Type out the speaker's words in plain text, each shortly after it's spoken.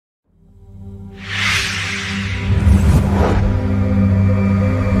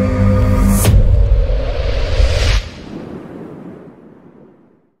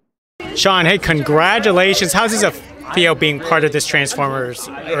Sean, hey, congratulations. How's this feel being part of this Transformers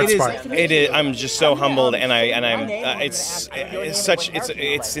EarthSpark? It is. I'm just so humbled, and I'm. It's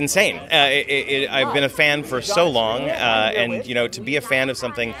insane. I've been a fan for so long, and to be a fan of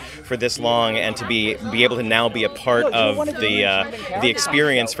something for this long, and to be able to now be a part of the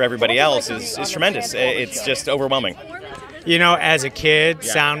experience for everybody else is tremendous. It's just overwhelming. As a kid,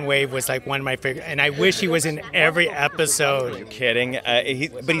 Soundwave was like one of my favorite, and I wish he was in every episode. Are you kidding?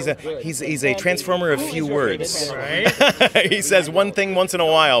 But he's a transformer of few words. Right? He says one thing once in a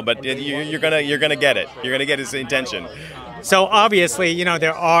while, but you're gonna get it. You're gonna get his intention. So obviously,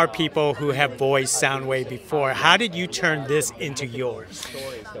 there are people who have voiced Soundwave before. How did you turn this into yours?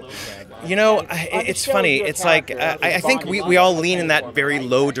 It's funny. It's like I think we all lean in that very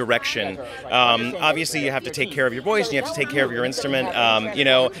low direction. Obviously, you have to take care of your voice, and you have to take care of your instrument.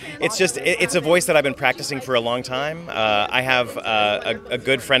 It's a voice that I've been practicing for a long time. I have a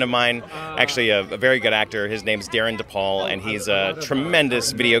good friend of mine, actually a very good actor. His name's Darren DePaul, and he's a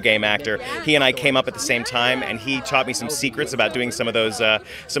tremendous video game actor. He and I came up at the same time, and he taught me some secrets about doing some of those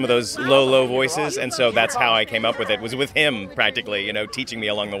low voices, and so that's how I came up with it. Was with him practically, teaching me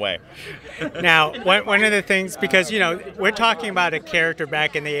along the way. Now, one of the things, because we're talking about a character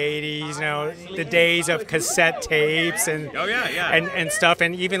back in the '80s, the days of cassette tapes and and stuff,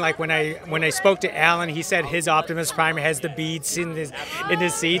 and even like when I spoke to Alan, he said his Optimus Prime has the beads in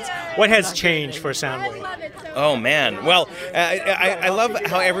his seats. What has changed for Soundwave? Oh man, well, I love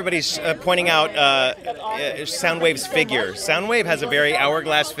how everybody's pointing out Soundwave's figure. Soundwave has a very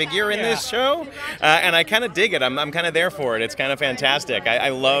hourglass figure in this show, and I kind of dig it. I'm kind of there for it. It's kind of fantastic. I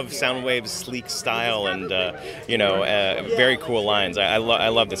love Soundwave's sleek style and very cool lines. I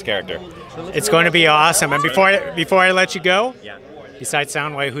love this character. It's going to be awesome. And before I let you go, besides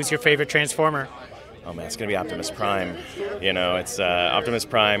Soundwave, who's your favorite Transformer? Oh man, it's gonna be Optimus Prime. It's Optimus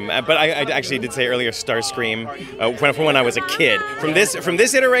Prime. But I actually did say earlier Starscream from when I was a kid. From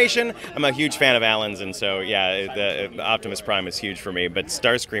this iteration, I'm a huge fan of Alan's, and so the Optimus Prime is huge for me. But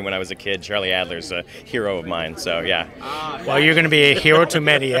Starscream when I was a kid, Charlie Adler's a hero of mine. So yeah. Well, you're going to be a hero to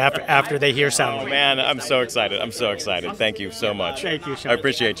many after they hear Soundwave. Oh man, I'm so excited. I'm so excited. Thank you so much. Thank you, Sean. I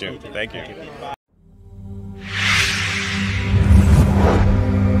appreciate you. Thank you.